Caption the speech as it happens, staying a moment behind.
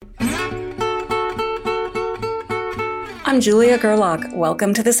I'm Julia Gerlach.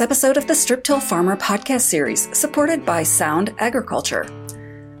 Welcome to this episode of the Strip Till Farmer podcast series, supported by Sound Agriculture.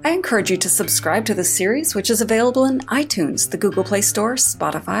 I encourage you to subscribe to this series, which is available in iTunes, the Google Play Store,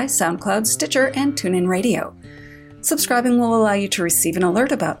 Spotify, SoundCloud, Stitcher, and TuneIn Radio. Subscribing will allow you to receive an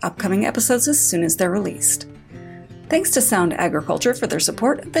alert about upcoming episodes as soon as they're released. Thanks to Sound Agriculture for their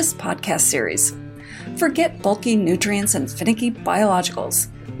support of this podcast series. Forget bulky nutrients and finicky biologicals.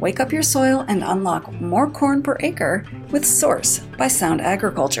 Wake up your soil and unlock more corn per acre with Source by Sound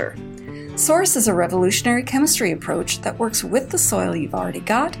Agriculture. Source is a revolutionary chemistry approach that works with the soil you've already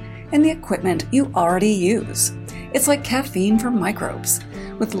got and the equipment you already use. It's like caffeine for microbes.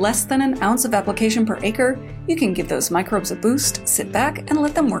 With less than an ounce of application per acre, you can give those microbes a boost, sit back, and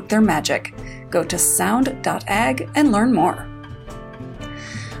let them work their magic. Go to sound.ag and learn more.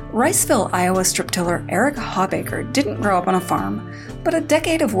 Riceville, Iowa strip tiller Eric Hawbaker didn't grow up on a farm, but a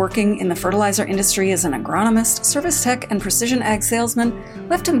decade of working in the fertilizer industry as an agronomist, service tech, and precision ag salesman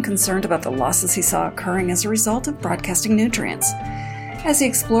left him concerned about the losses he saw occurring as a result of broadcasting nutrients. As he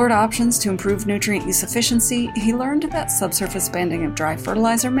explored options to improve nutrient use efficiency, he learned that subsurface banding of dry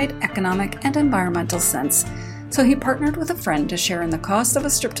fertilizer made economic and environmental sense, so he partnered with a friend to share in the cost of a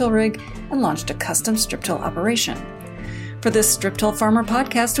strip till rig and launched a custom strip till operation. For this Strip Till Farmer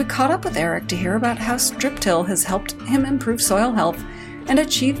podcast, we caught up with Eric to hear about how strip till has helped him improve soil health and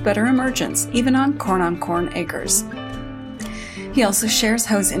achieve better emergence, even on corn acres. He also shares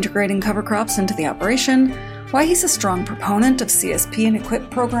how he's integrating cover crops into the operation, why he's a strong proponent of CSP and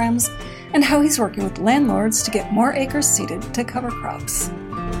EQIP programs, and how he's working with landlords to get more acres seeded to cover crops.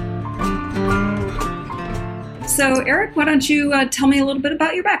 So, Eric, why don't you tell me a little bit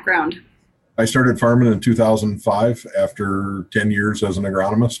about your background? I started farming in 2005 after 10 years as an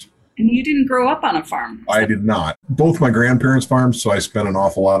agronomist. And you didn't grow up on a farm? I did not. Both my grandparents farmed, so I spent an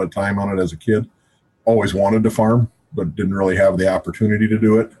awful lot of time on it as a kid. Always wanted to farm, but didn't really have the opportunity to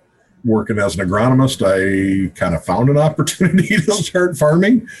do it. Working as an agronomist, I kind of found an opportunity to start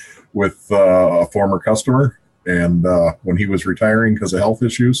farming with a former customer, and when he was retiring because of health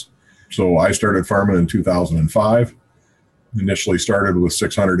issues. So I started farming in 2005. Initially started with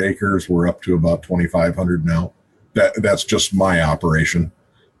 600 acres. We're up to about 2,500 now. That's just my operation,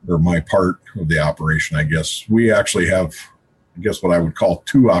 or my part of the operation, I guess. We actually have, I guess, what I would call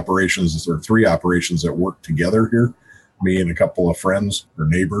two operations or three operations that work together here, me and a couple of friends or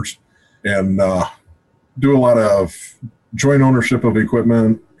neighbors, and do a lot of joint ownership of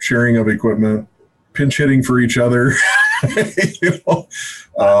equipment, sharing of equipment, pinch hitting for each other.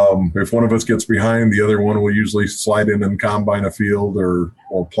 If one of us gets behind, the other one will usually slide in and combine a field or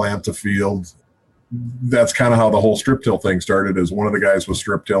plant a field. That's kind of how the whole strip till thing started. As one of the guys was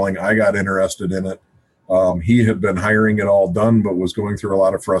strip tilling, I got interested in it. He had been hiring it all done, but was going through a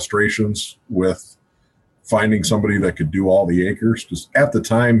lot of frustrations with finding somebody that could do all the acres. Because at the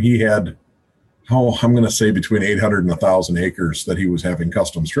time he had, I'm going to say between 800 and 1,000 acres that he was having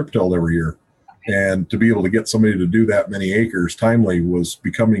custom strip tilled every year. And to be able to get somebody to do that many acres timely was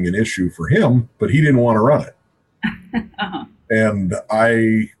becoming an issue for him, but he didn't want to run it. Uh-huh. And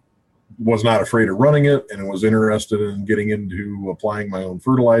I was not afraid of running it and was interested in getting into applying my own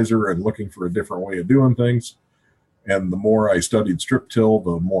fertilizer and looking for a different way of doing things. And the more I studied strip till,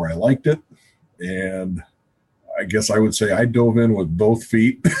 the more I liked it. And I guess I would say I dove in with both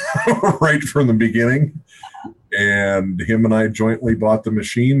feet right from the beginning. And him and I jointly bought the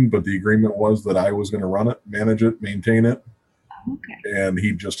machine, but the agreement was that I was going to run it, manage it, maintain it. Okay. And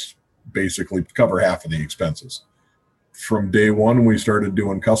he'd just basically cover half of the expenses. From day one, we started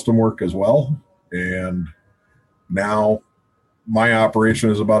doing custom work as well. And now my operation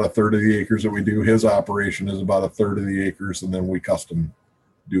is about a third of the acres that we do. His operation is about a third of the acres, and then we custom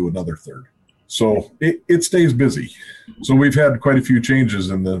do another third. So it stays busy. So we've had quite a few changes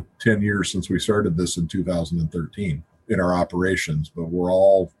in the 10 years since we started this in 2013 in our operations, but we're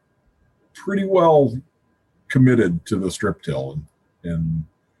all pretty well committed to the strip till, and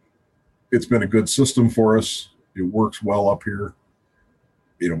it's been a good system for us. It works well up here.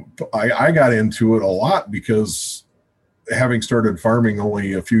 I got into it a lot because having started farming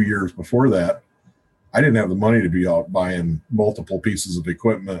only a few years before that, I didn't have the money to be out buying multiple pieces of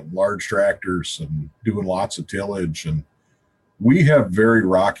equipment, large tractors, and doing lots of tillage. And we have very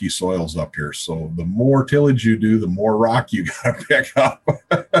rocky soils up here. So the more tillage you do, the more rock you got to pick up.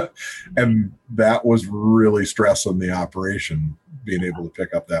 And that was really stressing the operation, being able to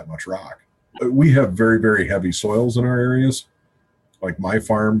pick up that much rock. We have very, very heavy soils in our areas. Like my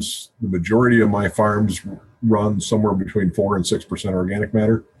farms, the majority of my farms run somewhere between 4 and 6% organic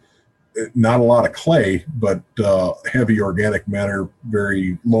matter. Not a lot of clay, but heavy organic matter,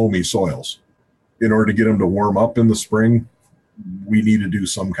 very loamy soils. in order to get them to warm up in the spring, we need to do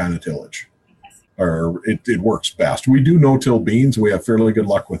some kind of tillage. Or it works best. We do no-till beans. We have fairly good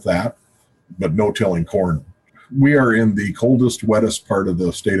luck with that, but no-tilling corn. We are in the coldest, wettest part of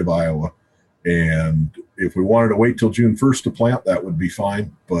the state of Iowa. And if we wanted to wait till June 1st to plant, that would be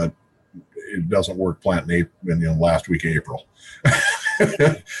fine. But it doesn't work planting in last week of April.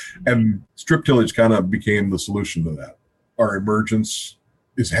 And strip tillage kind of became the solution to that. Our emergence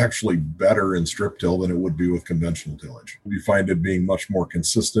is actually better in strip till than it would be with conventional tillage. We find it being much more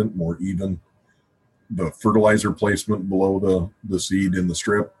consistent, more even. The fertilizer placement below the seed in the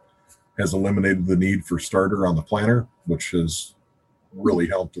strip has eliminated the need for starter on the planter, which has really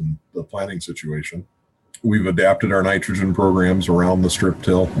helped in the planting situation. We've adapted our nitrogen programs around the strip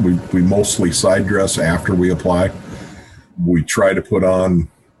till. We mostly side dress after we apply. We try to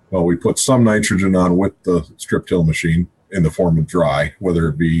we put some nitrogen on with the strip till machine in the form of dry, whether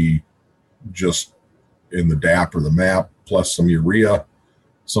it be just in the DAP or the MAP, plus some urea.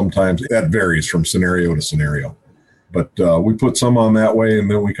 Sometimes that varies from scenario to scenario. But we put some on that way,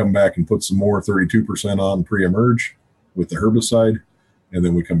 and then we come back and put some more 32% on pre-emerge with the herbicide, and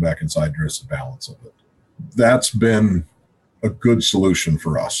then we come back and side dress the balance of it. That's been a good solution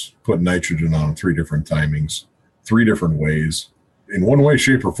for us, putting nitrogen on 3 different timings, 3 different ways. In one way,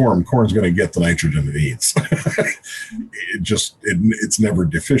 shape, or form, corn's going to get the nitrogen it needs. It's never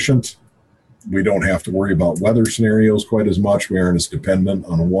deficient. We don't have to worry about weather scenarios quite as much. We aren't as dependent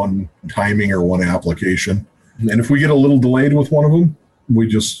on one timing or one application. And if we get a little delayed with one of them, we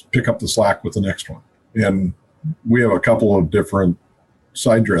just pick up the slack with the next one. And we have a couple of different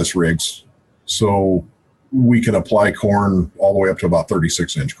side dress rigs, so we can apply corn all the way up to about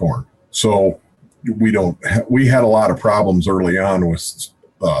 36-inch corn. So we had a lot of problems early on with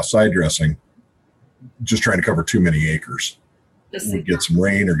side dressing, just trying to cover too many acres. We get some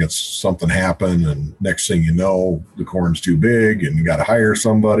rain or get something happen, and next thing you know, the corn's too big and you got to hire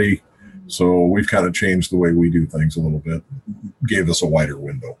somebody. So we've kind of changed the way we do things a little bit, gave us a wider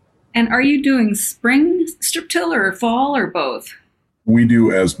window. And are you doing spring strip till or fall or both? We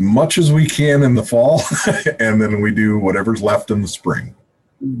do as much as we can in the fall, and then we do whatever's left in the spring.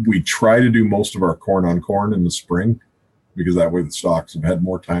 We try to do most of our corn on corn in the spring, because that way the stalks have had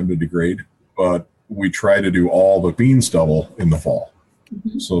more time to degrade. But we try to do all the bean stubble in the fall,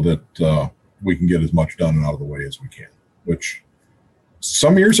 so that we can get as much done and out of the way as we can, which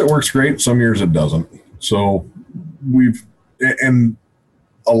some years it works great, some years it doesn't. So and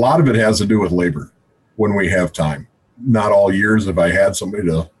a lot of it has to do with labor when we have time. Not all years have I had somebody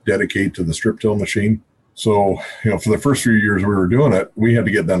to dedicate to the strip till machine. So, for the first few years we were doing it, we had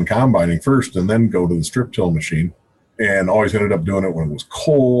to get done combining first and then go to the strip till machine, and always ended up doing it when it was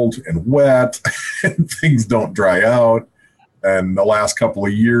cold and wet and things don't dry out. And the last couple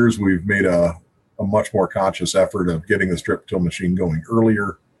of years, we've made a much more conscious effort of getting the strip till machine going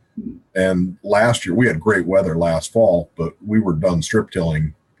earlier. And last year, we had great weather last fall, but we were done strip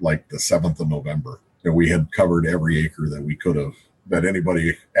tilling like the 7th of November. And we had covered every acre that we could have, that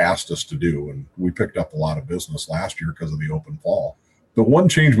anybody asked us to do. And we picked up a lot of business last year because of the open fall. The one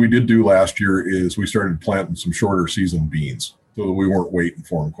change we did do last year is we started planting some shorter season beans so that we weren't waiting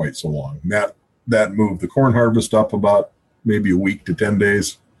for them quite so long. And that moved the corn harvest up about maybe a week to 10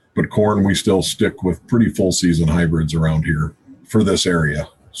 days. But corn, we still stick with pretty full season hybrids around here for this area.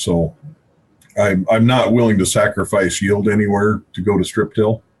 So I'm not willing to sacrifice yield anywhere to go to strip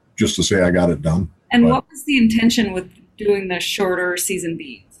till just to say I got it done. And what was the intention with doing the shorter season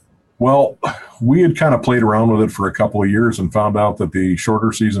beans? Well, we had kind of played around with it for a couple of years and found out that the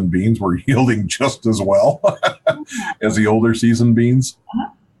shorter season beans were yielding just as well as the older season beans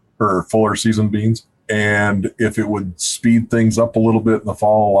or fuller season beans. And if it would speed things up a little bit in the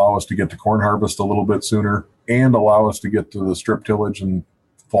fall, allow us to get to corn harvest a little bit sooner, and allow us to get to the strip tillage and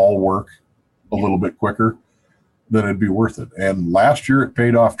fall work a little bit quicker, then it'd be worth it. And last year it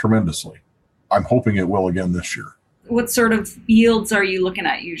paid off tremendously. I'm hoping it will again this year. What sort of yields are you looking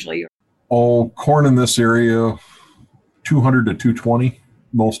at usually? Oh, corn in this area, 200 to 220,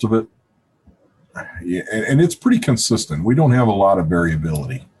 most of it. Yeah, and it's pretty consistent. We don't have a lot of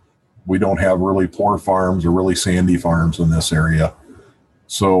variability. We don't have really poor farms or really sandy farms in this area.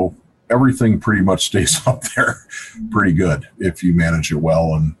 So everything pretty much stays up there pretty good if you manage it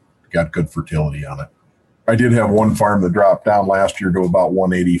well and got good fertility on it. I did have one farm that dropped down last year to about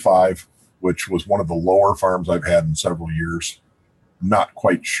 185, which was one of the lower farms I've had in several years. Not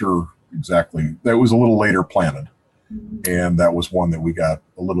quite sure exactly. That was a little later planted. And that was one that we got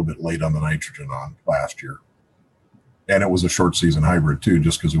a little bit late on the nitrogen on last year. And it was a short season hybrid too,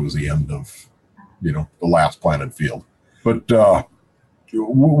 just because it was the end of, the last planted field. But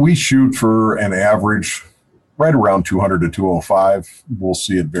We shoot for an average right around 200 to 205. We'll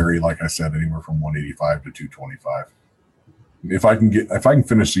see it vary, like I said, anywhere from 185 to 225. If I can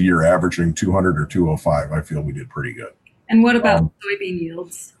finish the year averaging 200 or 205, I feel we did pretty good. And what about soybean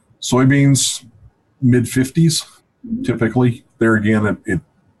yields? Soybeans, mid 50s, typically. There again, it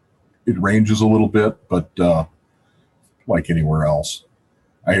ranges a little bit, but like anywhere else,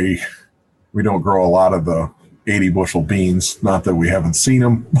 we don't grow a lot of the 80 bushel beans. Not that we haven't seen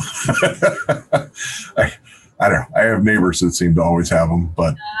them. I don't know. I have neighbors that seem to always have them,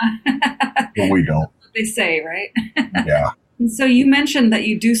 but we don't. That's what they say, right? Yeah. And so you mentioned that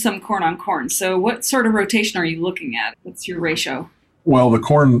you do some corn on corn. So what sort of rotation are you looking at? What's your ratio? Well, the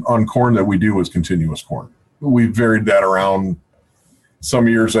corn on corn that we do is continuous corn. We've varied that around. Some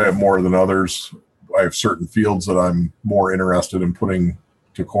years I have more than others. I have certain fields that I'm more interested in putting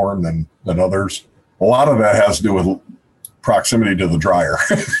to corn than others. A lot of that has to do with proximity to the dryer.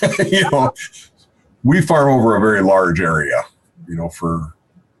 We farm over a very large area, for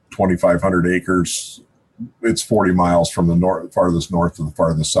 2,500 acres. It's 40 miles from the farthest north to the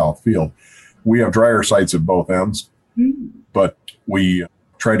farthest south field. We have dryer sites at both ends, but we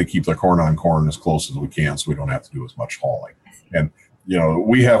try to keep the corn on corn as close as we can so we don't have to do as much hauling. And,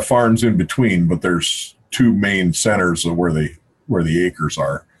 we have farms in between, but there's two main centers of where the acres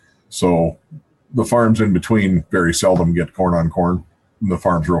are. So the farms in between very seldom get corn on corn. The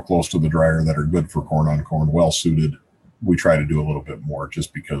farms real close to the dryer that are good for corn on corn, well suited, we try to do a little bit more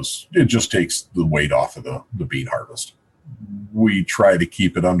just because it just takes the weight off of the bean harvest. We try to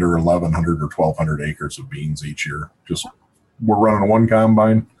keep it under 1,100 or 1,200 acres of beans each year. We're running one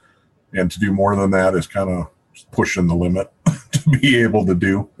combine, and to do more than that is kind of pushing the limit to be able to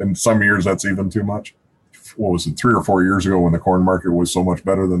do. And some years that's even too much. What was it, 3 or 4 years ago when the corn market was so much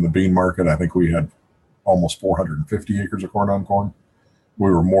better than the bean market? I think we had almost 450 acres of corn on corn. We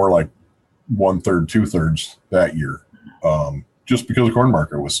were more like 1/3, 2/3 that year, just because the corn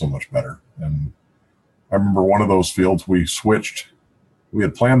market was so much better. And I remember one of those fields we switched. We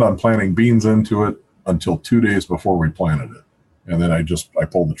had planned on planting beans into it until 2 days before we planted it. And then I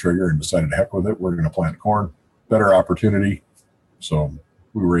pulled the trigger and decided to heck with it. We're going to plant corn. Better opportunity. So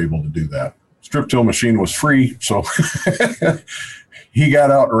we were able to do that. Strip till machine was free. So he got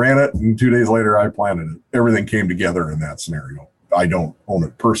out and ran it. And 2 days later, I planted it. Everything came together in that scenario. I don't own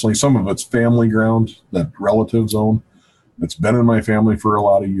it personally. Some of it's family ground that relatives own. It's been in my family for a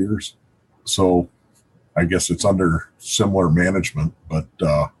lot of years. So I guess it's under similar management, but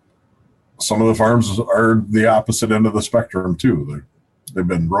some of the farms are the opposite end of the spectrum too. They've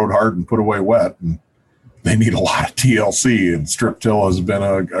been rode hard and put away wet, and they need a lot of TLC, and strip till has been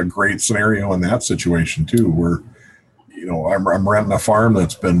a great scenario in that situation too, where, I'm renting a farm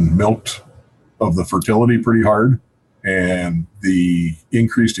that's been milked of the fertility pretty hard, and the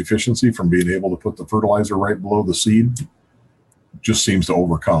increased efficiency from being able to put the fertilizer right below the seed just seems to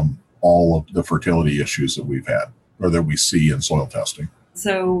overcome all of the fertility issues that we've had or that we see in soil testing.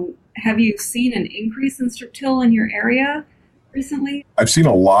 So have you seen an increase in strip till in your area recently? I've seen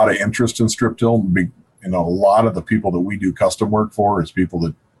a lot of interest in strip till. A lot of the people that we do custom work for is people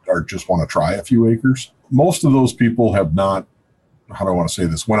that just want to try a few acres. Most of those people have not, how do I want to say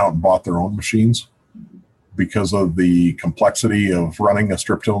this, went out and bought their own machines because of the complexity of running a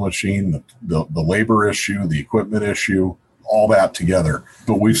strip till machine, the labor issue, the equipment issue, all that together.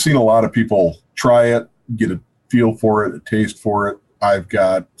 But we've seen a lot of people try it, get a feel for it, a taste for it. I've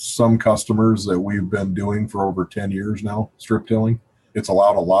got some customers that we've been doing for over 10 years now, strip tilling. It's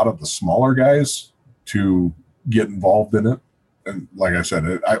allowed a lot of the smaller guys to get involved in it. And like I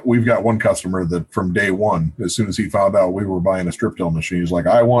said, we've got one customer that from day one, as soon as he found out we were buying a strip till machine, he's like,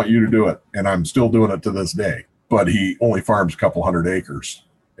 I want you to do it. And I'm still doing it to this day. But he only farms a couple hundred acres,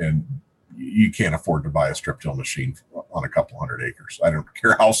 and you can't afford to buy a strip till machine on a couple hundred acres. I don't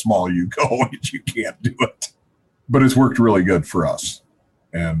care how small you go, you can't do it. But it's worked really good for us.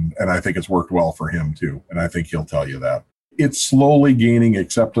 And I think it's worked well for him too. And I think he'll tell you that. It's slowly gaining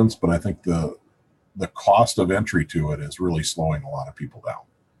acceptance, but I think the cost of entry to it is really slowing a lot of people down.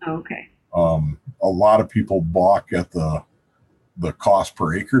 Okay. A lot of people balk at the cost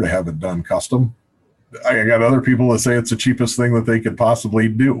per acre to have it done custom. I got other people that say it's the cheapest thing that they could possibly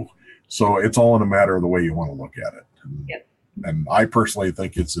do. So it's all in a matter of the way you want to look at it. Yep. And I personally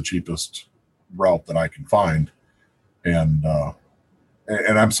think it's the cheapest route that I can find. And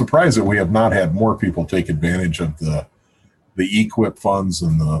I'm surprised that we have not had more people take advantage of the EQIP funds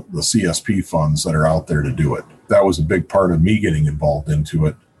and the CSP funds that are out there to do it. That was a big part of me getting involved into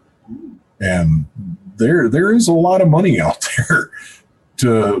it. And there is a lot of money out there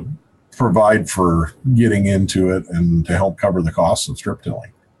to provide for getting into it and to help cover the costs of strip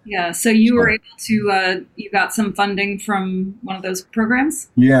tilling. Yeah. So you were able to, you got some funding from one of those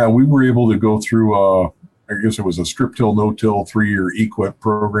programs? Yeah, we were able to go through, I guess it was a strip till, no till 3-year EQIP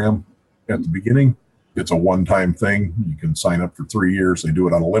program at the beginning. It's a one-time thing. You can sign up for 3 years. They do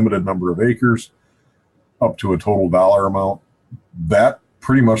it on a limited number of acres, up to a total dollar amount. That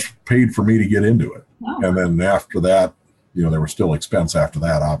pretty much paid for me to get into it. Wow. And then after that, there was still expense after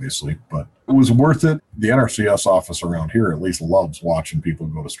that, obviously, but it was worth it. The NRCS office around here at least loves watching people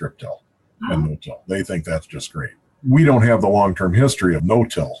go to strip till and no till. They think that's just great. We don't have the long-term history of no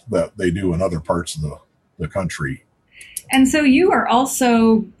till that they do in other parts of the country. And so you are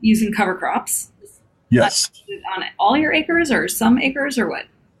also using cover crops. Yes. On all your acres or some acres or what?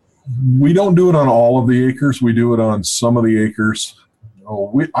 We don't do it on all of the acres. We do it on some of the acres.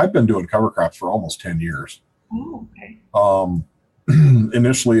 I've been doing cover crops for almost 10 years. Oh, okay.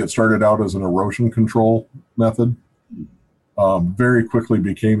 Initially, it started out as an erosion control method. Very quickly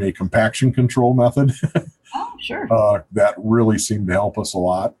became a compaction control method. Oh, sure. That really seemed to help us a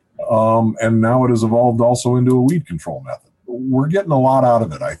lot. And now it has evolved also into a weed control method. We're getting a lot out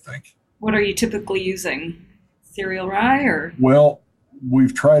of it, I think. What are you typically using? Cereal rye or? Well,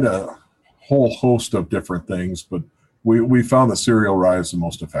 we've tried a whole host of different things, but we found that cereal rye is the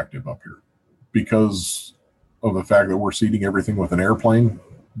most effective up here because of the fact that we're seeding everything with an airplane.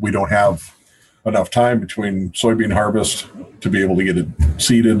 We don't have enough time between soybean harvest to be able to get it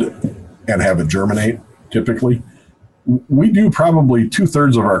seeded and have it germinate, typically. We do probably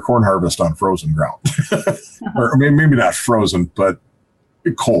 2/3 of our corn harvest on frozen ground. Or maybe not frozen, but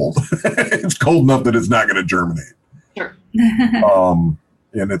cold. It's cold enough that it's not going to germinate. Sure. And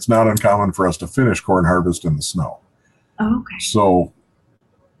it's not uncommon for us to finish corn harvest in the snow. Oh, okay. So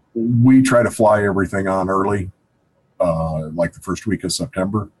we try to fly everything on early, like the first week of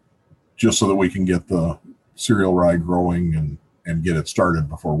September, just so that we can get the cereal rye growing and get it started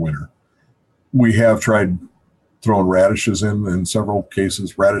before winter. We have tried throwing radishes in several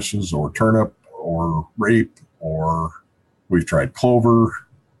cases, radishes or turnip or rape, or we've tried clover.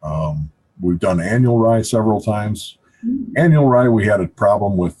 We've done annual rye several times. Annual rye, we had a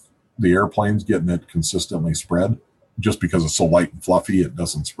problem with the airplanes getting it consistently spread. Just because it's so light and fluffy, it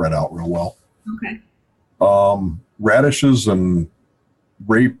doesn't spread out real well. Okay. Radishes and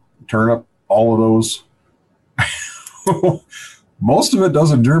rape, turnip, all of those. Most of it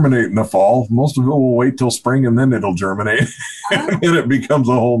doesn't germinate in the fall. Most of it will wait till spring and then it'll germinate. And it becomes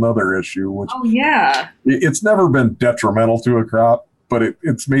a whole nother issue. Which, yeah. It's never been detrimental to a crop, but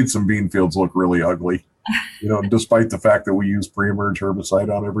it's made some bean fields look really ugly. Despite the fact that we use pre-emerge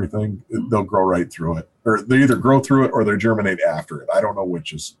herbicide on everything, they'll grow right through it. Or they either grow through it or they germinate after it. I don't know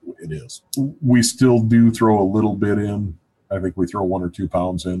which it is. We still do throw a little bit in. I think we throw 1 or 2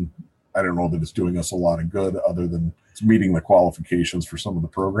 pounds in. I don't know that it's doing us a lot of good other than it's meeting the qualifications for some of the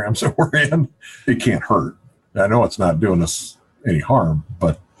programs that we're in. It can't hurt. I know it's not doing us any harm,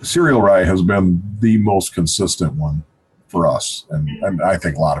 but cereal rye has been the most consistent one for us. And I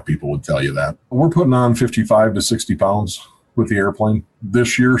think a lot of people would tell you that. We're putting on 55 to 60 pounds with the airplane.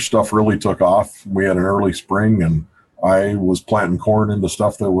 This year, stuff really took off. We had an early spring, and I was planting corn into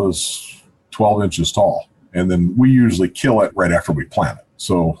stuff that was 12 inches tall. And then we usually kill it right after we plant it.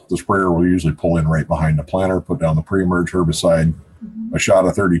 So the sprayer will usually pull in right behind the planter, put down the pre-emerge herbicide, a shot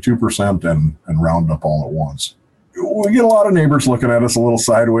of 32%, and Roundup all at once. We get a lot of neighbors looking at us a little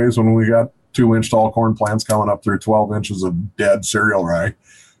sideways when we got 2-inch tall corn plants coming up through 12 inches of dead cereal rye.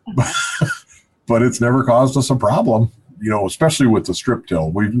 But it's never caused us a problem, especially with the strip till.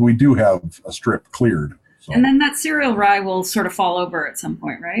 We do have a strip cleared. So. And then that cereal rye will sort of fall over at some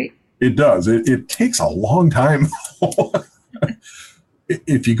point, right? It does. It takes a long time.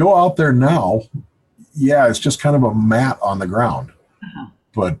 If you go out there now, yeah, it's just kind of a mat on the ground. Uh-huh.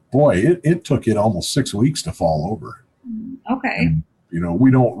 But boy, it took it almost 6 weeks to fall over. Okay. And,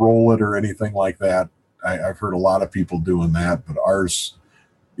 we don't roll it or anything like that. I've heard a lot of people doing that, but ours,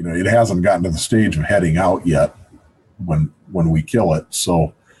 it hasn't gotten to the stage of heading out yet when we kill it.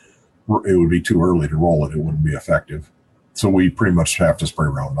 So it would be too early to roll it. It wouldn't be effective. So we pretty much have to spray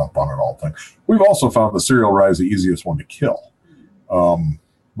Roundup on it all the time. We've also found the cereal rye is the easiest one to kill.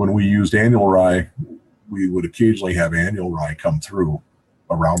 When we used annual rye, we would occasionally have annual rye come through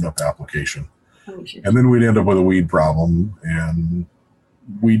a Roundup application. Oh, and then we'd end up with a weed problem. And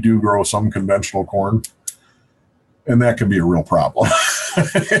we do grow some conventional corn, and that can be a real problem.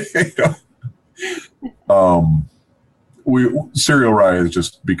 Cereal rye has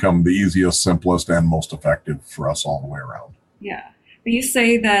just become the easiest, simplest, and most effective for us all the way around. Yeah. But you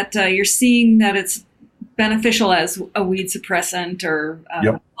say that you're seeing that it's beneficial as a weed suppressant or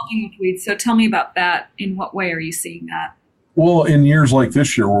Yep. helping with weeds. So tell me about that. In what way are you seeing that? Well, in years like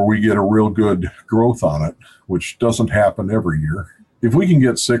this year where we get a real good growth on it, which doesn't happen every year, if we can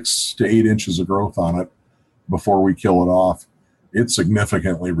get 6 to 8 inches of growth on it before we kill it off, it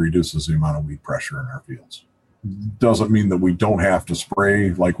significantly reduces the amount of weed pressure in our fields. Doesn't mean that we don't have to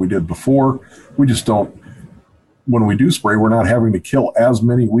spray like we did before. We just don't. When we do spray, we're not having to kill as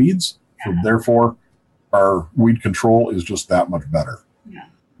many weeds. So therefore, our weed control is just that much better. Yeah.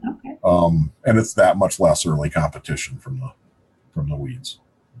 Okay. And it's that much less early competition from the weeds.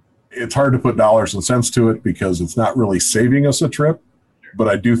 It's hard to put dollars and cents to it because it's not really saving us a trip, but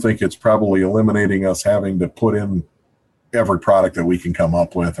I do think it's probably eliminating us having to put in every product that we can come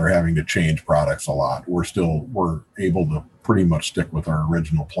up with or having to change products a lot. We're able to pretty much stick with our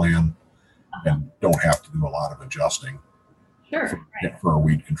original plan and don't have to do a lot of adjusting Sure. for our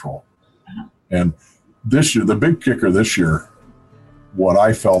weed control. And this year, the big kicker this year, what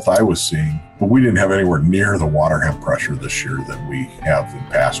I felt I was seeing, but we didn't have anywhere near the water hemp pressure this year that we have in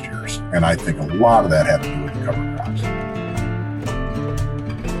past years. And I think a lot of that had to do with the cover crops.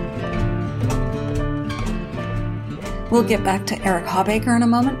 We'll get back to Eric Hawbaker in a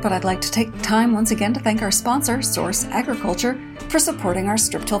moment, but I'd like to take time once again to thank our sponsor, Source Agriculture, for supporting our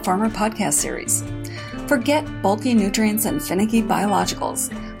Strip Till Farmer podcast series. Forget bulky nutrients and finicky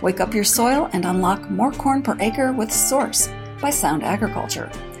biologicals. Wake up your soil and unlock more corn per acre with Source by Sound Agriculture.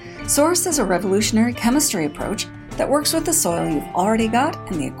 Source is a revolutionary chemistry approach that works with the soil you've already got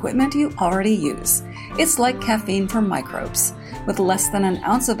and the equipment you already use. It's like caffeine for microbes. With less than an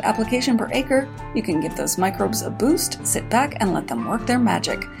ounce of application per acre, you can give those microbes a boost, sit back, and let them work their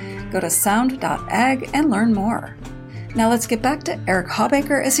magic. Go to sound.ag and learn more. Now let's get back to Eric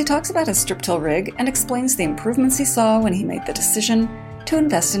Hawbaker as he talks about his strip till rig and explains the improvements he saw when he made the decision to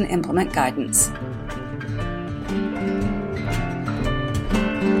invest in implement guidance.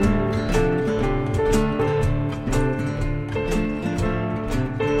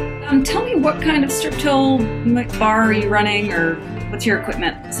 Tell me what kind of strip till bar are you running, or what's your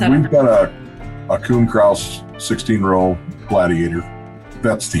equipment setup? We've got a Kuhn Kraus 16-row Gladiator.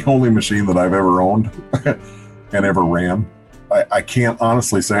 That's the only machine that I've ever owned and ever ran. I can't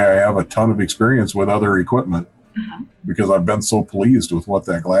honestly say I have a ton of experience with other equipment because I've been so pleased with what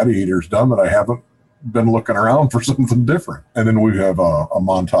that Gladiator's done that I haven't been looking around for something different. And then we have a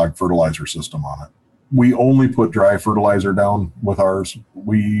Montauk fertilizer system on it. We only put dry fertilizer down with ours.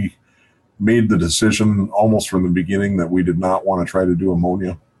 We made the decision almost from the beginning that we did not want to try to do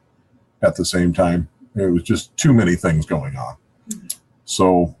ammonia at the same time. It was just too many things going on.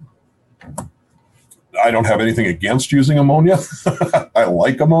 So I don't have anything against using ammonia. I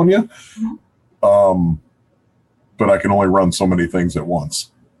like ammonia, but I can only run so many things at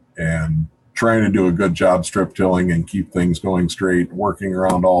once. And trying to do a good job strip tilling and keep things going straight, working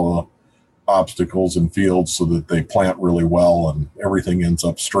around all the obstacles in fields so that they plant really well and everything ends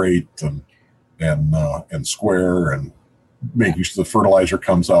up straight and square, and making sure the fertilizer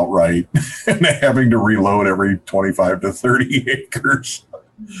comes out right and having to reload every 25 to 30 acres.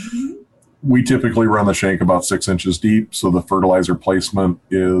 We typically run the shank about 6 inches deep, so the fertilizer placement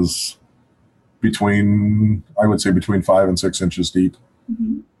is between 5 and 6 inches deep.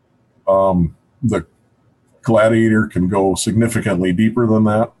 The Gladiator can go significantly deeper than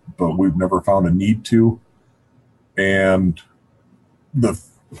that, but we've never found a need to. And the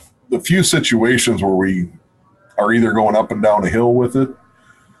few situations where we are either going up and down a hill with it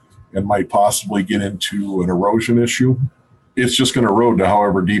and might possibly get into an erosion issue, it's just going to erode to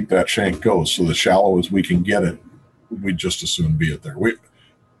however deep that shank goes. So the shallow as we can get it, we'd just as soon be it there.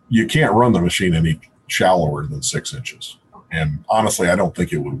 You can't run the machine any shallower than 6 inches. And honestly, I don't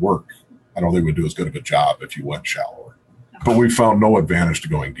think it would work. I don't think it would do as good of a job if you went shallower. But we found no advantage to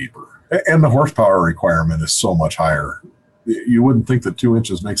going deeper. And the horsepower requirement is so much higher. You wouldn't think that 2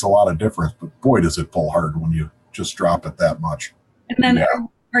 inches makes a lot of difference, but boy, does it pull hard when you just drop it that much. And then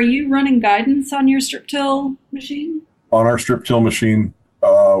are you running guidance on your strip till machine? On our strip till machine,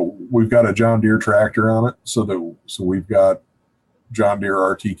 we've got a John Deere tractor on it. So we've got John Deere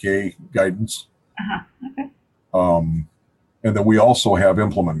RTK guidance. Okay. And then we also have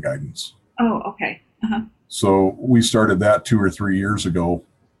implement guidance. Oh, okay. So we started that 2 or 3 years ago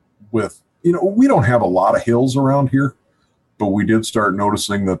with, we don't have a lot of hills around here, but we did start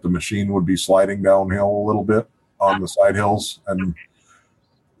noticing that the machine would be sliding downhill a little bit on the side hills, and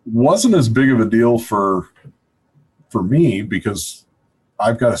wasn't as big of a deal for me because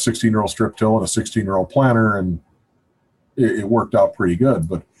I've got a 16-row strip till and a 16-row planter, and it worked out pretty good.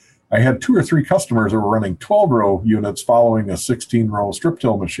 But I had 2 or 3 customers that were running 12-row units following a 16-row strip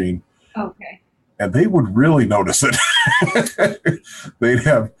till machine. Okay. and they would really notice it. They'd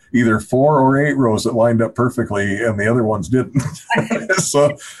have either 4 or 8 rows that lined up perfectly, and the other ones didn't.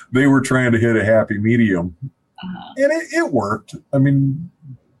 So they were trying to hit a happy medium, and it worked. I mean,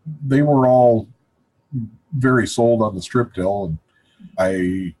 they were all very sold on the strip till, and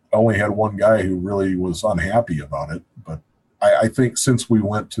I only had one guy who really was unhappy about it. But I think since we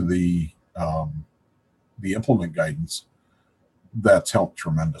went to the implement guidance, that's helped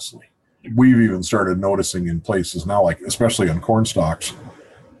tremendously. We've even started noticing in places now, like especially on corn stalks,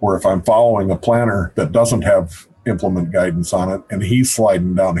 where if I'm following a planter that doesn't have implement guidance on it and he's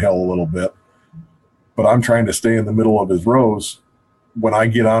sliding downhill a little bit, but I'm trying to stay in the middle of his rows, when I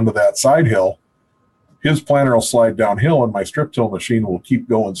get onto that side hill, his planter will slide downhill and my strip till machine will keep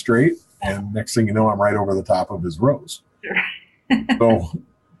going straight. And next thing you know, I'm right over the top of his rows. So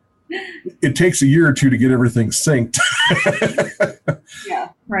it takes a year or two to get everything synced. Yeah,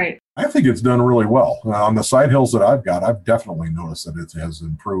 right. I think it's done really well. On the side hills that I've got, I've definitely noticed that it has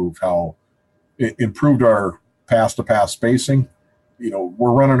improved our pass-to-pass spacing.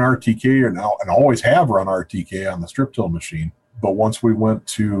 We're running RTK now, and always have run RTK on the strip till machine. But once we went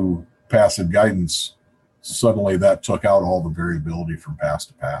to passive guidance, suddenly that took out all the variability from pass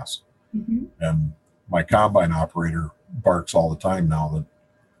to pass. Mm-hmm. And my combine operator barks all the time now that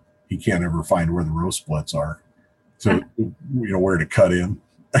he can't ever find where the row splits are, so where to cut in.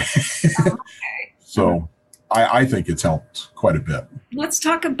 Okay. So I think it's helped quite a bit. Let's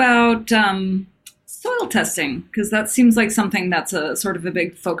talk about soil testing, because that seems like something that's a sort of a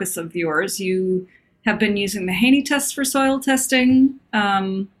big focus of yours. You have been using the Haney test for soil testing,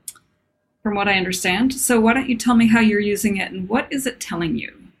 from what I understand. So why don't you tell me how you're using it and what is it telling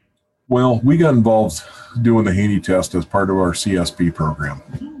you? Well, we got involved doing the Haney test as part of our CSP program.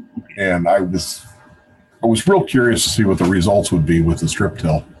 And I was real curious to see what the results would be with the strip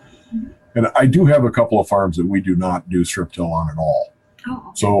till. And I do have a couple of farms that we do not do strip till on at all. Oh,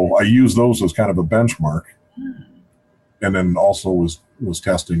 okay. So I use those as kind of a benchmark. And then also was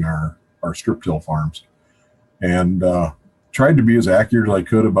testing our strip till farms. And tried to be as accurate as I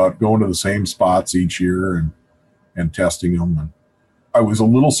could about going to the same spots each year and testing them. And I was a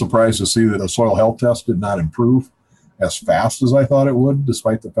little surprised to see that a soil health test did not improve as fast as I thought it would,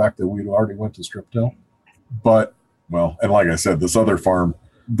 despite the fact that we'd already went to strip till. But, well, and like I said, this other farm,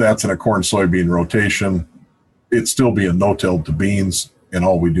 that's in a corn soybean rotation. It's still being no-tilled to beans, and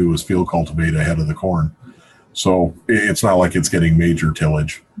all we do is field cultivate ahead of the corn. So it's not like it's getting major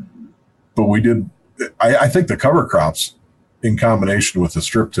tillage. But we did, I think the cover crops in combination with the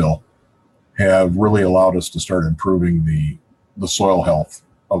strip till have really allowed us to start improving the soil health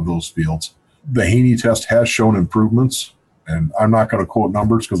of those fields. The Haney test has shown improvements, and I'm not going to quote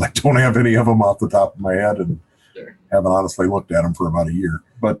numbers because I don't have any of them off the top of my head and haven't honestly looked at them for about a year.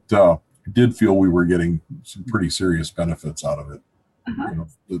 But I did feel we were getting some pretty serious benefits out of it.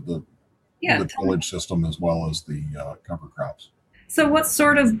 The tillage system as well as the cover crops. So what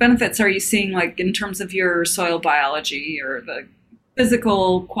sort of benefits are you seeing, like in terms of your soil biology or the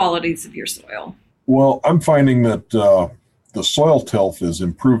physical qualities of your soil? Well, I'm finding that the soil tilth is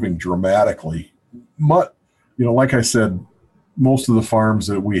improving dramatically. But, like I said, most of the farms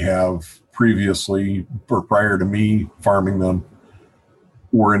that we have previously or prior to me farming them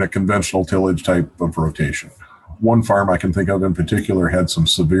were in a conventional tillage type of rotation. One farm I can think of in particular had some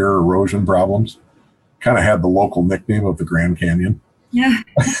severe erosion problems, kind of had the local nickname of the Grand Canyon. Yeah.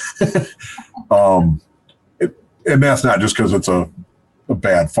 And that's not just because it's a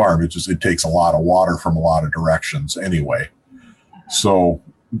bad farm. It takes a lot of water from a lot of directions anyway. So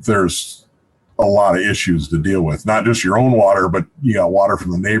there's a lot of issues to deal with, not just your own water, but you got water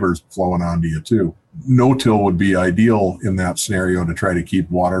from the neighbors flowing onto you too. No-till would be ideal in that scenario to try to keep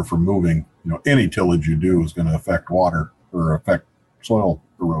water from moving. Any tillage you do is going to affect water or affect soil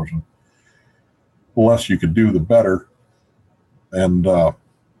erosion. The less you could do, the better. And the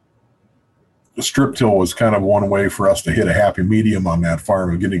strip till was kind of one way for us to hit a happy medium on that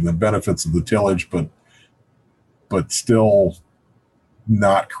farm of getting the benefits of the tillage, but still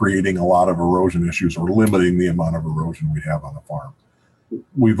not creating a lot of erosion issues or limiting the amount of erosion we have on the farm.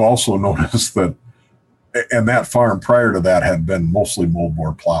 We've also noticed that, and that farm prior to that had been mostly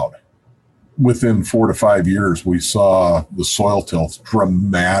moldboard plowed. Within 4 to 5 years, we saw the soil tilth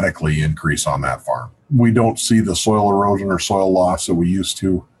dramatically increase on that farm. We don't see the soil erosion or soil loss that we used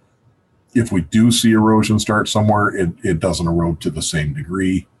to. If we do see erosion start somewhere, it doesn't erode to the same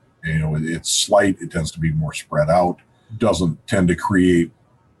degree. It's slight. It tends to be more spread out. Doesn't tend to create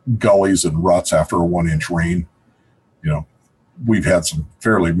gullies and ruts after a 1-inch rain. We've had some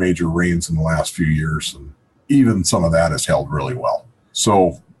fairly major rains in the last few years, and even some of that has held really well.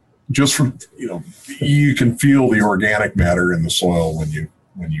 So just from, you can feel the organic matter in the soil when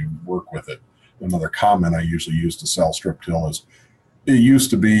you work with it. Another comment I usually use to sell strip till is, it used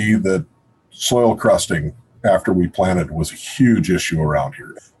to be that soil crusting after we planted was a huge issue around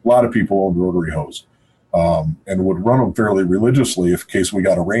here. A lot of people owned rotary hoes and would run them fairly religiously in case we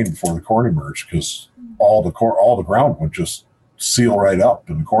got a rain before the corn emerged, because all the ground would just seal right up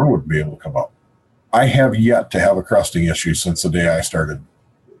and the corn wouldn't be able to come up. I have yet to have a crusting issue since the day I started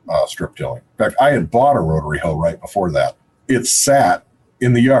strip tilling. In fact, I had bought a rotary hoe right before that. It sat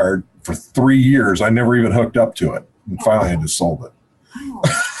in the yard for 3 years. I never even hooked up to it. And finally I just sold it.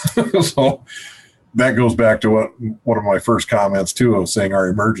 Oh. So that goes back to what one of my first comments too, of saying our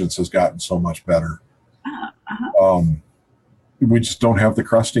emergence has gotten so much better. We just don't have the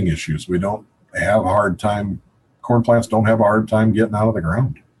crusting issues. We don't have a hard time. Corn plants don't have a hard time getting out of the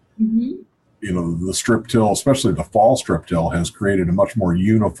ground. Mm-hmm. The strip till, especially the fall strip till, has created a much more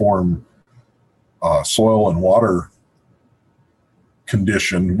uniform soil and water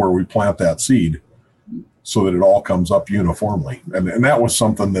condition where we plant that seed so that it all comes up uniformly. And that was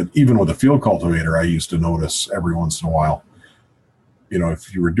something that even with a field cultivator, I used to notice every once in a while.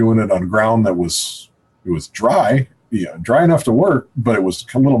 If you were doing it on ground that was dry, dry enough to work, but it was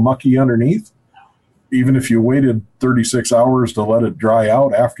a little mucky underneath, even if you waited 36 hours to let it dry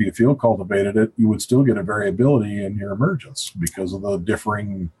out after you field cultivated it, you would still get a variability in your emergence because of the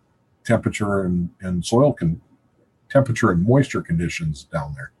differing temperature and soil temperature and moisture conditions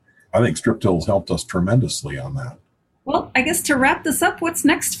down there. I think strip tills helped us tremendously on that. Well, I guess to wrap this up, what's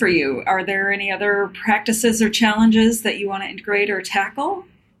next for you? Are there any other practices or challenges that you want to integrate or tackle?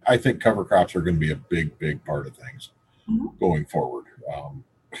 I think cover crops are going to be a big, big part of things going forward.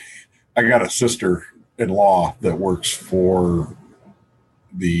 I got a sister-in-law that works for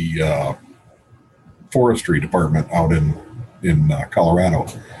the forestry department out in Colorado,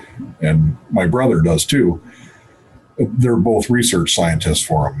 and my brother does too. They're both research scientists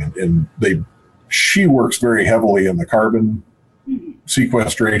for them, and she works very heavily in the carbon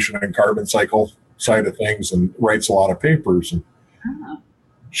sequestration and carbon cycle side of things and writes a lot of papers. And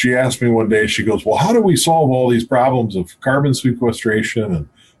she asked me one day, she goes, well, how do we solve all these problems of carbon sequestration and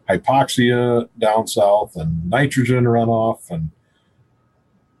hypoxia down south and nitrogen runoff and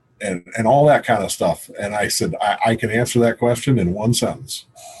all that kind of stuff? And I said, I can answer that question in one sentence: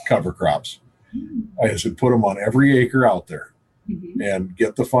 cover crops. I said, put them on every acre out there and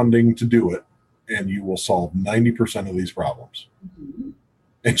get the funding to do it, and you will solve 90% of these problems.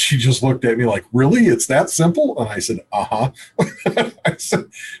 And she just looked at me like, really? It's that simple? And I said, I said,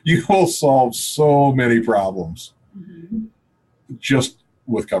 you will solve so many problems just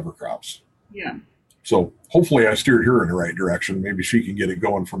with cover crops. Yeah. So hopefully I steered her in the right direction. Maybe she can get it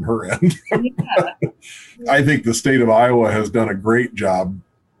going from her end. I think the state of Iowa has done a great job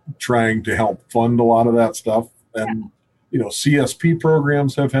trying to help fund a lot of that stuff. And, CSP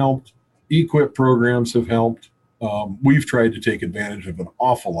programs have helped. EQIP programs have helped. We've tried to take advantage of an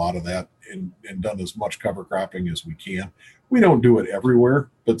awful lot of that and done as much cover cropping as we can. We don't do it everywhere,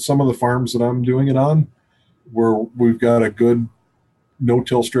 but some of the farms that I'm doing it on, where we've got a good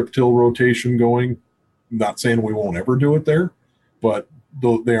no-till, strip-till rotation going. I'm not saying we won't ever do it there, but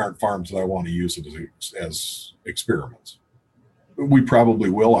they aren't farms that I want to use it as experiments. We probably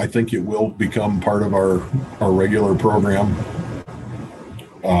will. I think it will become part of our regular program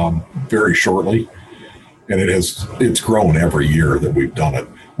very shortly. And it's grown every year that we've done it.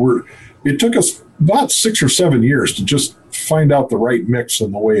 It took us about 6 or 7 years to just find out the right mix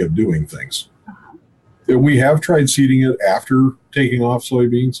and the way of doing things. We have tried seeding it after taking off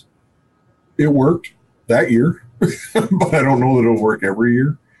soybeans. It worked that year, but I don't know that it'll work every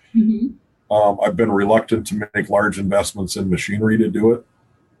year. I've been reluctant to make large investments in machinery to do it,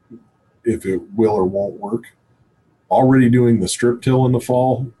 if it will or won't work. Already doing the strip till in the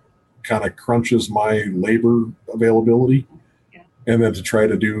fall kind of crunches my labor availability. And then to try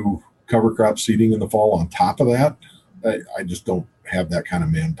to do cover crop seeding in the fall on top of that, I just don't have that kind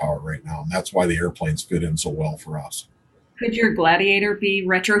of manpower right now. And that's why the airplanes fit in so well for us. Could your Gladiator be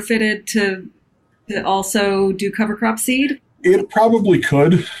retrofitted to also do cover crop seed? It probably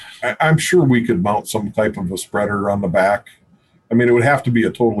could. I'm sure we could mount some type of a spreader on the back. I mean, it would have to be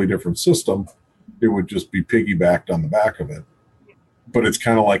a totally different system. It would just be piggybacked on the back of it. But it's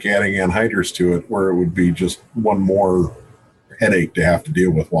kind of like adding anhydrous to it, where it would be just one more headache to have to deal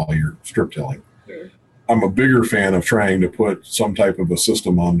with while you're strip tilling. Sure. I'm a bigger fan of trying to put some type of a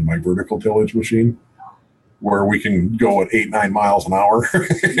system on my vertical tillage machine where we can go at 8-9 miles an hour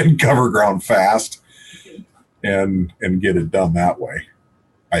and cover ground fast and get it done that way.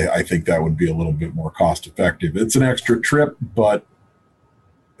 I think that would be a little bit more cost effective. It's an extra trip, but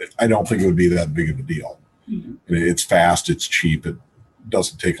I don't think it would be that big of a deal. Mm-hmm. It's fast, it's cheap, it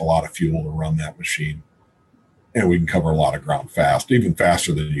doesn't take a lot of fuel to run that machine, and we can cover a lot of ground fast, even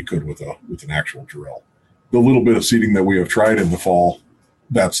faster than you could with an actual drill. The little bit of seeding that we have tried in the fall,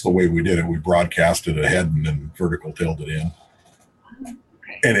 that's the way we did it. We broadcasted ahead and then vertical tailed it in.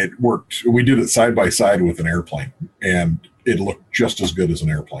 And it worked. We did it side by side with an airplane, and it looked just as good as an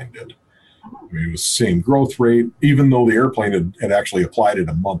airplane did. I mean, it was the same growth rate, even though the airplane had actually applied it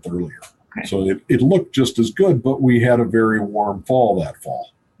a month earlier. Okay. So it looked just as good, but we had a very warm fall that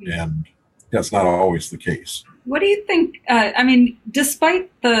fall, and that's not always the case. What do you think? I mean,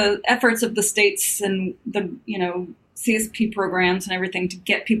 despite the efforts of the states and the CSP programs and everything to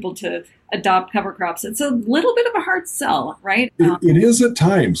get people to adopt cover crops, it's a little bit of a hard sell, right? It is at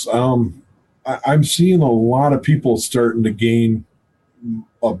times. I'm seeing a lot of people starting to gain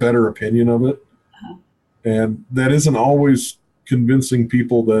a better opinion of it. Uh-huh. And that isn't always convincing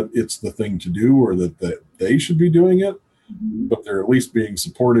people that it's the thing to do or that they should be doing it. Mm-hmm. But they're at least being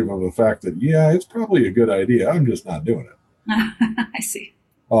supportive of the fact that, yeah, it's probably a good idea. I'm just not doing it. I see.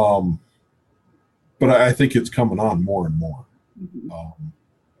 But I think it's coming on more and more.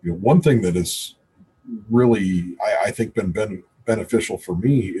 Mm-hmm. One thing that is really, I think, been beneficial for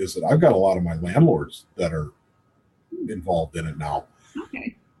me is that I've got a lot of my landlords that are involved in it now.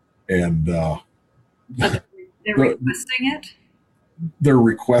 Okay. And they're requesting it? They're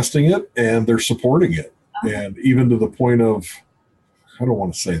requesting it, and they're supporting it. Okay. And even to the point of, I don't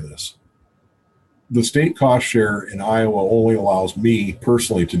want to say this, the state cost share in Iowa only allows me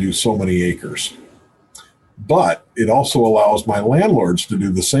personally to do so many acres. But it also allows my landlords to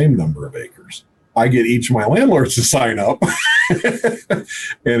do the same number of acres. I get each of my landlords to sign up, and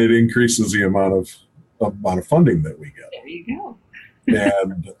it increases the amount of funding that we get. There you go.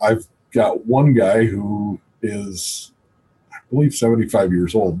 And I've got one guy who is, I believe, 75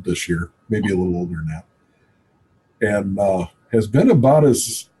 years old this year, maybe a little older than that, and has been about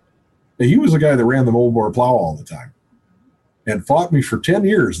as, he was the guy that ran the moldboard plow all the time and fought me for 10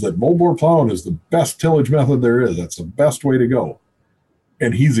 years that moldboard plowing is the best tillage method there is. That's the best way to go.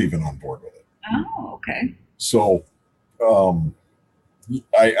 And he's even on board with it. Oh, okay. So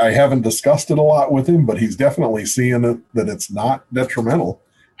I haven't discussed it a lot with him, but he's definitely seeing it, that it's not detrimental.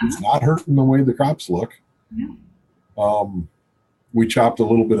 It's not hurting the way the crops look. Yeah. We chopped a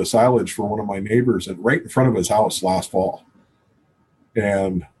little bit of silage for one of my neighbors right in front of his house last fall.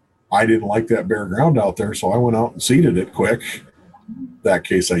 And I didn't like that bare ground out there, so I went out and seeded it quick. In that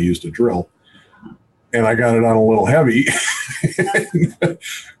case, I used a drill. And I got it on a little heavy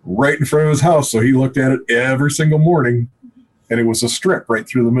right in front of his house. So he looked at it every single morning, and it was a strip right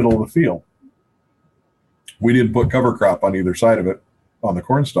through the middle of the field. We didn't put cover crop on either side of it on the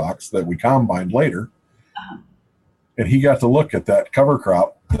corn stalks that we combined later. And he got to look at that cover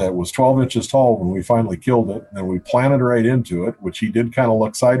crop that was 12 inches tall when we finally killed it, and we planted right into it, which he did kind of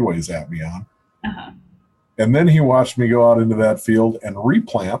look sideways at me on. Uh-huh. And then he watched me go out into that field and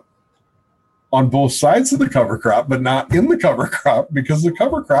replant on both sides of the cover crop, but not in the cover crop because the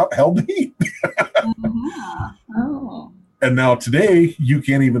cover crop held the heat. Uh-huh. Oh. And now today, you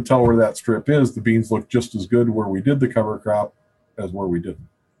can't even tell where that strip is. The beans look just as good where we did the cover crop as where we didn't,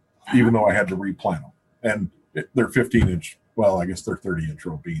 even though I had to replant them. And they're 15-inch, well, I guess they're 30-inch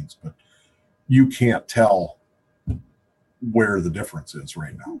row beans, but you can't tell where the difference is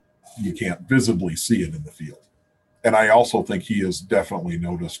right now. You can't visibly see it in the field. And I also think he has definitely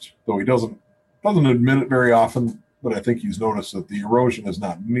noticed, though he doesn't admit it very often, but I think he's noticed that the erosion is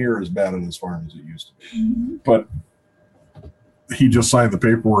not near as bad in his farm as it used to be. Mm-hmm. But he just signed the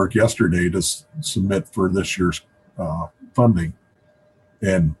paperwork yesterday to submit for this year's funding.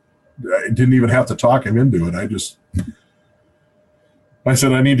 And I didn't even have to talk him into it. I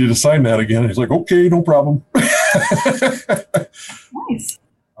said, I need you to sign that again. He's like, okay, no problem. Nice.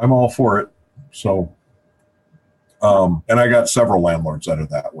 I'm all for it. So, and I got several landlords that are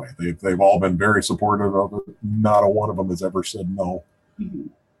that way. They've all been very supportive of it. Not a one of them has ever said no. Mm-hmm.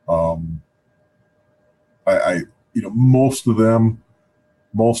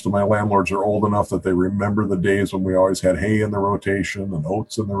 Most of my landlords are old enough that they remember the days when we always had hay in the rotation and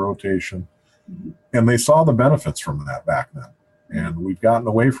oats in the rotation. Mm-hmm. And they saw the benefits from that back then. And we've gotten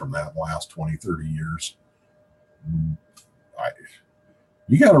away from that in the last 20, 30 years.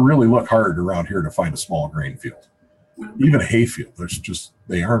 You got to really look hard around here to find a small grain field. Even a hay field,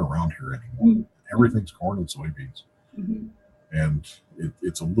 they aren't around here anymore. Mm-hmm. Everything's corn and soybeans. Mm-hmm. And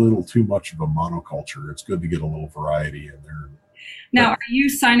it's a little too much of a monoculture. It's good to get a little variety in there. Now, are you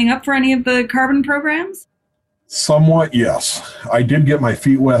signing up for any of the carbon programs? Somewhat, yes. I did get my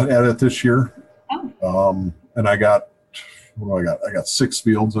feet wet at it this year. Oh. And I got what do I got 6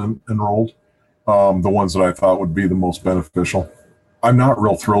 fields enrolled. The ones that I thought would be the most beneficial. I'm not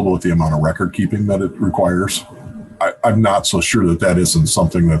real thrilled with the amount of record keeping that it requires. I'm not so sure that isn't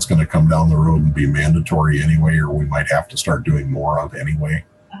something that's going to come down the road and be mandatory anyway, or we might have to start doing more of anyway.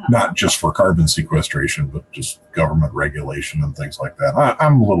 Not just for carbon sequestration, but just government regulation and things like that.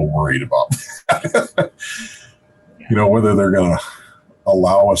 I'm a little worried about that. Whether they're going to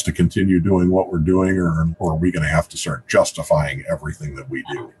allow us to continue doing what we're doing, or are we going to have to start justifying everything that we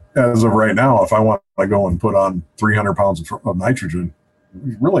do? As of right now, if I want to go and put on 300 pounds of nitrogen,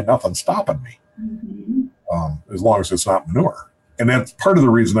 there's really nothing stopping me, as long as it's not manure. And that's part of the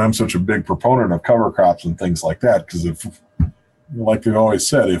reason I'm such a big proponent of cover crops and things like that, because if, like they've always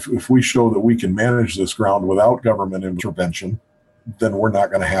said, if we show that we can manage this ground without government intervention, then we're not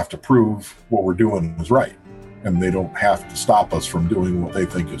going to have to prove what we're doing is right. And they don't have to stop us from doing what they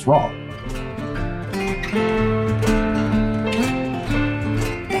think is wrong.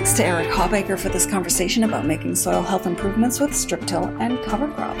 Thanks to Eric Hawbaker for this conversation about making soil health improvements with strip till and cover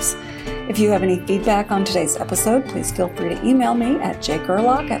crops. If you have any feedback on today's episode, please feel free to email me at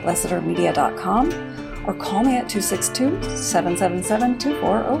jgerlach@lessitermedia.com or call me at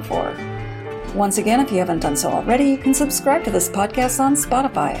 262-777-2404. Once again, if you haven't done so already, you can subscribe to this podcast on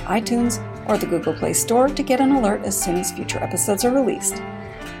Spotify, iTunes, or the Google Play Store to get an alert as soon as future episodes are released.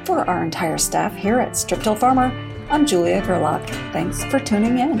 For our entire staff here at Strip Till Farmer, I'm Julia Gerlach. Thanks for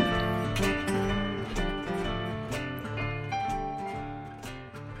tuning in.